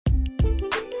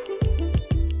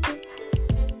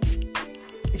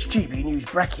It's GB News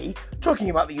Brekkie talking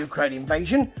about the Ukraine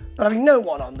invasion, but having no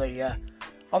one on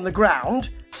the ground.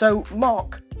 So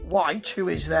Mark White, who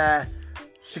is their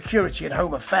Security and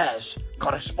Home Affairs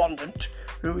correspondent,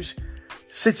 who's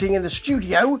sitting in the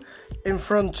studio in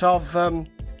front of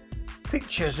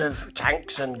pictures of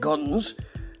tanks and guns,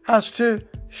 has to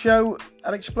show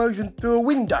an explosion through a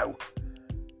window.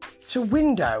 It's a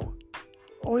window,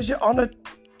 or is it on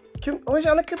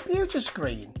a computer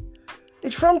screen?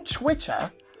 It's from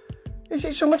Twitter. Is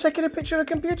it someone taking a picture of a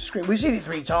computer screen? We've seen it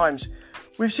 3 times.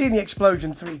 We've seen the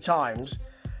explosion 3 times.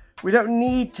 We don't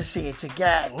need to see it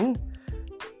again.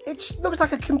 It looks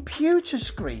like a computer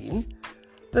screen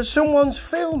that someone's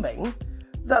filming,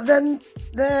 that then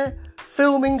they're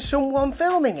filming someone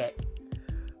filming it.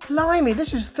 Blimey,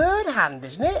 this is third hand,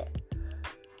 isn't it?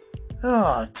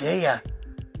 Oh dear.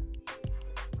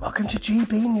 Welcome to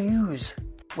GB News,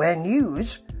 where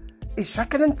news is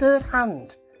second and third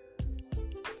hand.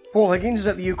 Paul Higgins is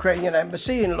at the Ukrainian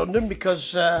embassy in London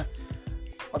because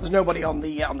there's nobody on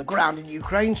the ground in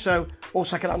Ukraine, so all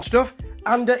second-hand stuff.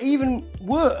 And even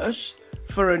worse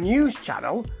for a news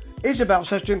channel, Isabel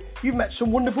says to him, "You've met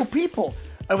some wonderful people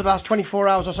over the last 24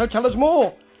 hours or so. Tell us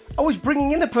more." Oh, he's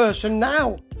bringing in a person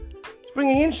now. He's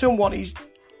bringing in someone. He's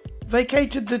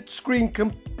vacated the screen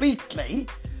completely.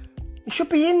 He should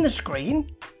be in the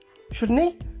screen, shouldn't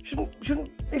he? Shouldn't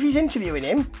if he's interviewing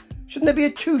him, shouldn't there be a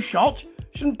 2-shot?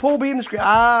 Shouldn't Paul be in the screen?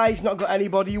 He's not got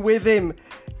anybody with him.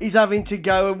 He's having to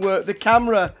go and work the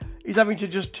camera. He's having to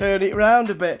just turn it around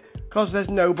a bit because there's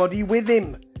nobody with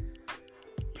him.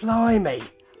 Blimey,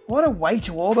 what a way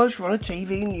to almost run a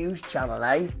TV news channel,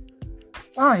 eh?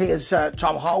 Here's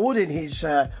Tom Harwood in his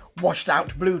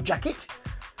washed-out blue jacket.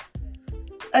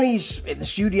 And he's in the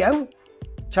studio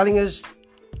telling us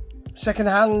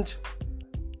second-hand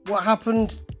what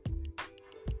happened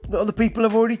that other people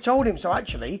have already told him. So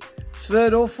actually, it's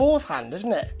third or fourth hand,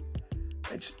 isn't it?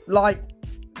 It's like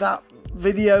that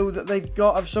video that they've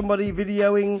got of somebody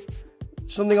videoing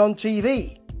something on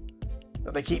TV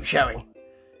that they keep showing.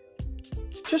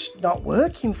 It's just not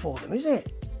working for them, is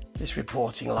it? This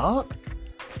reporting lark.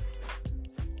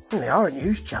 Well, they are a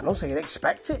news channel, so you'd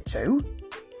expect it to.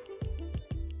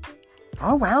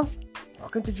 Oh well,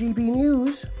 welcome to GB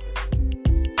News.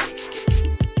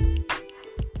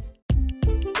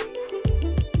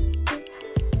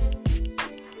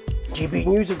 GB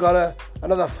News have got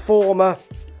another former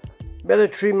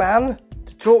military man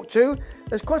to talk to.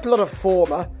 There's quite a lot of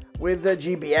former with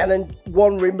GBN and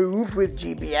one removed with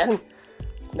GBN.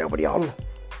 Nobody on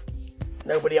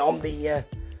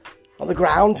the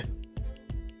ground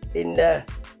in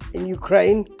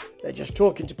Ukraine. They're just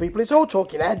talking to people. It's all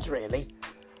talking heads, really.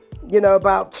 You know,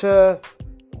 about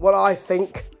what I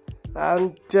think,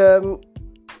 and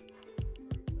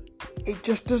it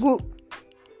just doesn't.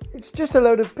 It's just a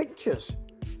load of pictures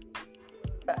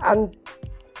and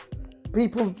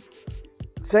people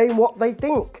saying what they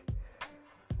think.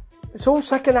 It's all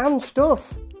second-hand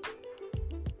stuff.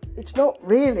 It's not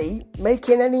really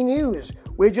making any news.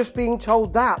 We're just being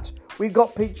told that we've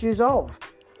got pictures of.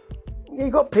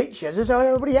 You've got pictures as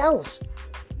everybody else.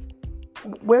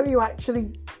 Where are you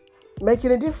actually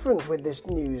making a difference with this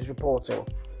news reporting?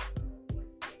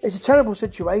 It's a terrible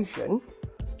situation.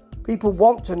 People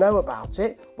want to know about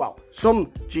it. Well, some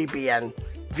GBN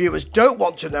viewers don't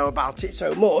want to know about it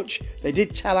so much. They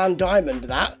did tell Anne Diamond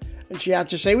that, and she had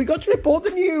to say, "We got to report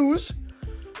the news."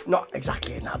 Not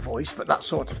exactly in that voice, but that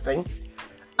sort of thing.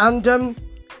 And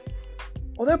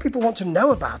although people want to know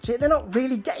about it, they're not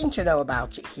really getting to know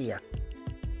about it here.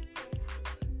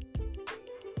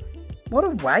 What a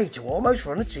way to almost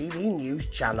run a TV news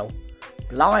channel.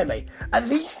 Blimey. At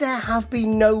least there have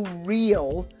been no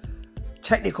real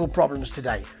technical problems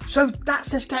today. So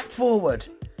that's a step forward,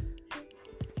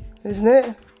 isn't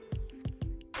it?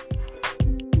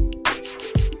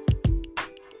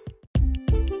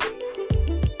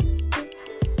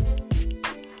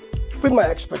 With my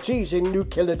expertise in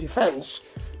nuclear defence,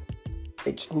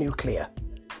 it's nuclear.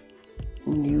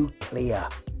 Nuclear.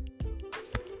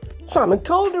 Simon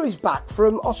Calder is back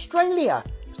from Australia.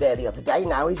 He was there the other day,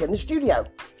 now he's in the studio.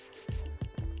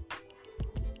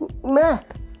 Meh.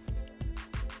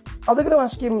 Are they going to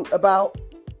ask him about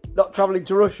not travelling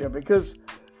to Russia? Because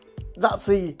that's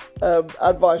the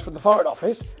advice from the Foreign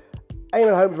Office.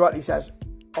 Eamon Holmes rightly says,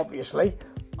 obviously.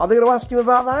 Are they going to ask him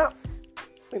about that?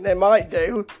 I think they might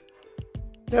do.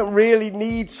 Don't really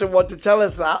need someone to tell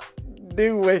us that,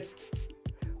 do we?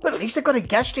 But at least they've got a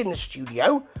guest in the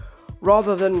studio,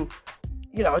 rather than,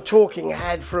 you know, a talking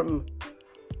head from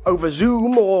over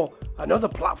Zoom or another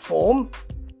platform.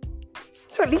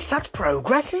 So at least that's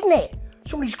progress, isn't it?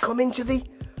 Somebody's come into the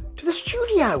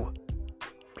studio.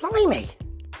 Blimey.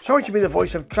 Sorry to be the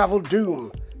voice of travel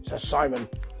doom, says Simon.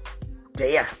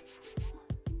 Dear.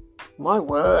 My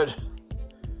word.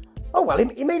 Oh, well,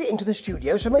 he made it into the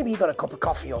studio, so maybe he got a cup of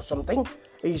coffee or something.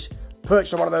 He's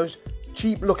perched on one of those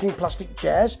cheap-looking plastic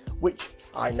chairs, which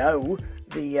I know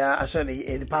certainly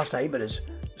in the past Abel has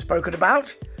spoken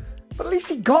about. But at least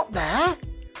he got there.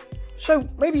 So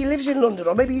maybe he lives in London,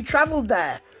 or maybe he travelled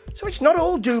there. So it's not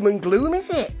all doom and gloom, is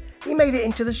it? He made it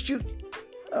into the studio.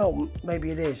 Oh,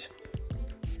 maybe it is.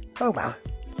 Oh, well.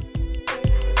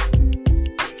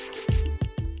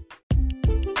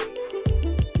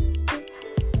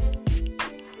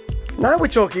 Now we're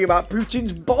talking about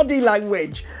Putin's body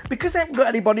language. Because they haven't got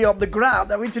anybody on the ground,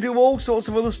 they're going to do all sorts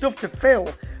of other stuff to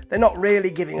fill. They're not really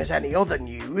giving us any other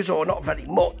news, or not very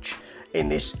much, in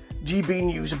this GB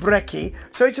News Brekkie.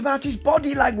 So it's about his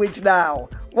body language now.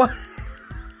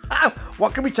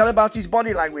 What can we tell about his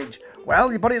body language? Well,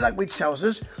 the body language tells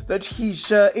us that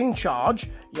he's in charge.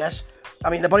 Yes, I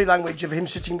mean the body language of him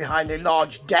sitting behind a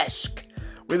large desk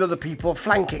with other people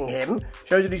flanking him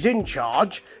shows that he's in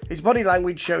charge. His body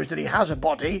language shows that he has a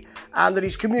body and that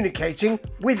he's communicating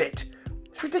with it.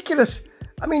 It's ridiculous.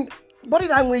 I mean, body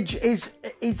language is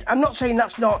I'm not saying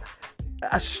that's not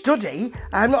a study.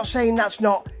 I'm not saying that's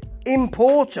not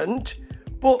important,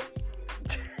 but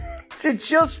to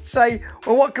just say,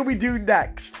 well, what can we do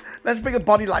next? Let's bring a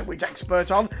body language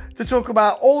expert on to talk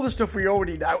about all the stuff we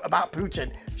already know about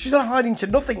Putin. She's not hiding to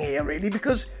nothing here, really,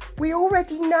 because we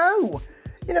already know.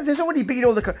 You know, there's already been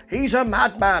all the... He's a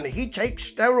madman. He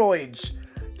takes steroids.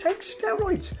 Takes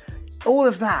steroids. All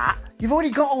of that. You've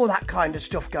already got all that kind of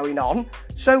stuff going on.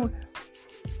 So,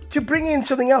 to bring in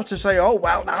something else to say, oh,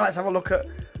 well, now let's have a look at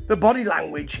the body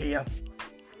language here.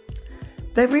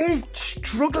 They're really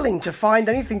struggling to find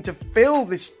anything to fill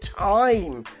this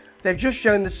time. They've just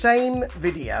shown the same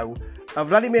video of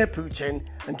Vladimir Putin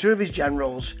and two of his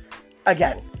generals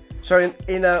again. So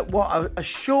in a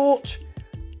short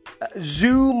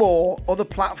Zoom or other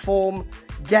platform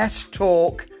guest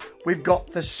talk, we've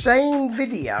got the same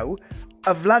video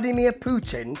of Vladimir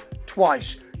Putin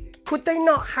twice. Could they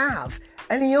not have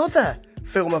any other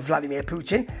film of Vladimir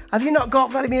Putin? Have you not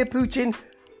got Vladimir Putin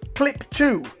clip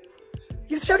 2?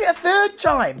 You've shown it a third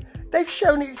time. They've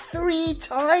shown it 3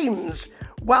 times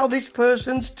while this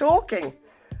person's talking.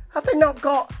 Have they not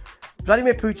got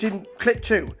Vladimir Putin clip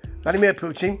 2, Vladimir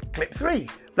Putin clip 3,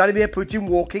 Vladimir Putin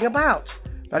walking about,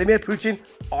 Vladimir Putin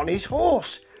on his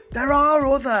horse? There are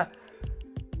other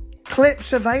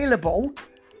clips available.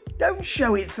 Don't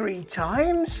show it 3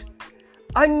 times.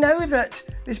 I know that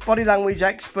this body language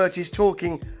expert is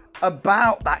talking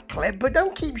about that clip, but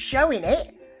don't keep showing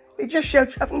it. It just shows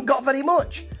you haven't got very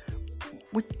much.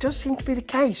 Which does seem to be the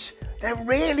case. They're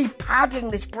really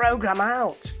padding this programme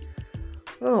out.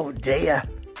 Oh dear.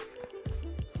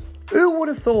 Who would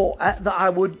have thought that I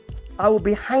would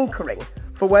be hankering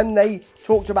for when they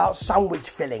talked about sandwich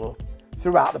filling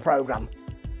throughout the programme?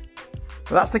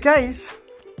 But that's the case.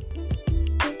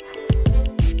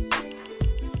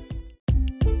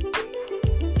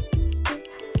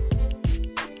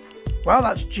 Well,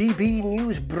 that's GB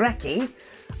News Brekkie.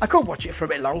 I could watch it for a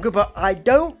bit longer, but I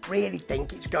don't really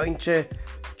think it's going to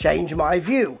change my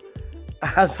view.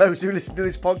 As those who listen to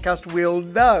this podcast will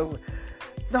know,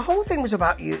 the whole thing was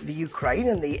about the Ukraine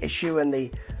and the issue and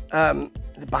the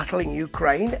battle in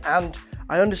Ukraine, and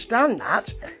I understand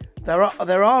that there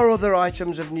are other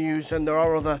items of news and there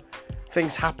are other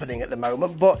things happening at the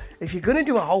moment. But if you're going to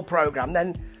do a whole programme,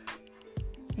 then,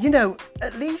 you know,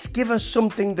 at least give us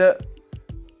something that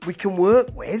we can work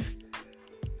with.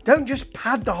 Don't just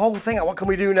pad the whole thing out. What can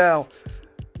we do now?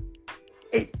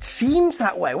 It seems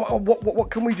that way. What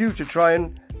can we do to try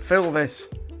and fill this?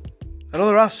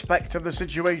 Another aspect of the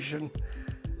situation.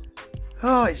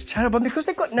 Oh, it's terrible. And because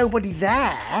they've got nobody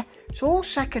there, it's all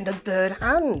second and third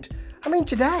hand. I mean,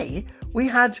 today we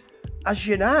had, as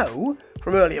you know,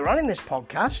 from earlier on in this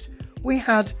podcast, we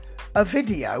had a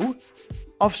video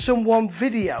of someone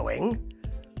videoing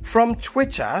from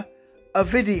Twitter a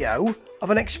video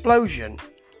of an explosion,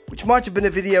 which might have been a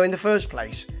video in the first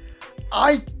place.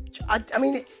 I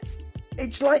mean,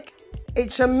 it's like,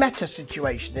 it's a meta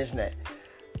situation, isn't it?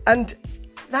 And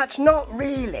that's not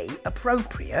really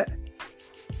appropriate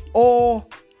or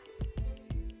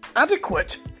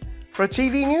adequate for a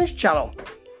TV news channel.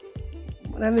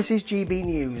 Then this is GB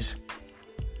News.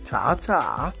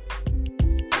 Ta-ta.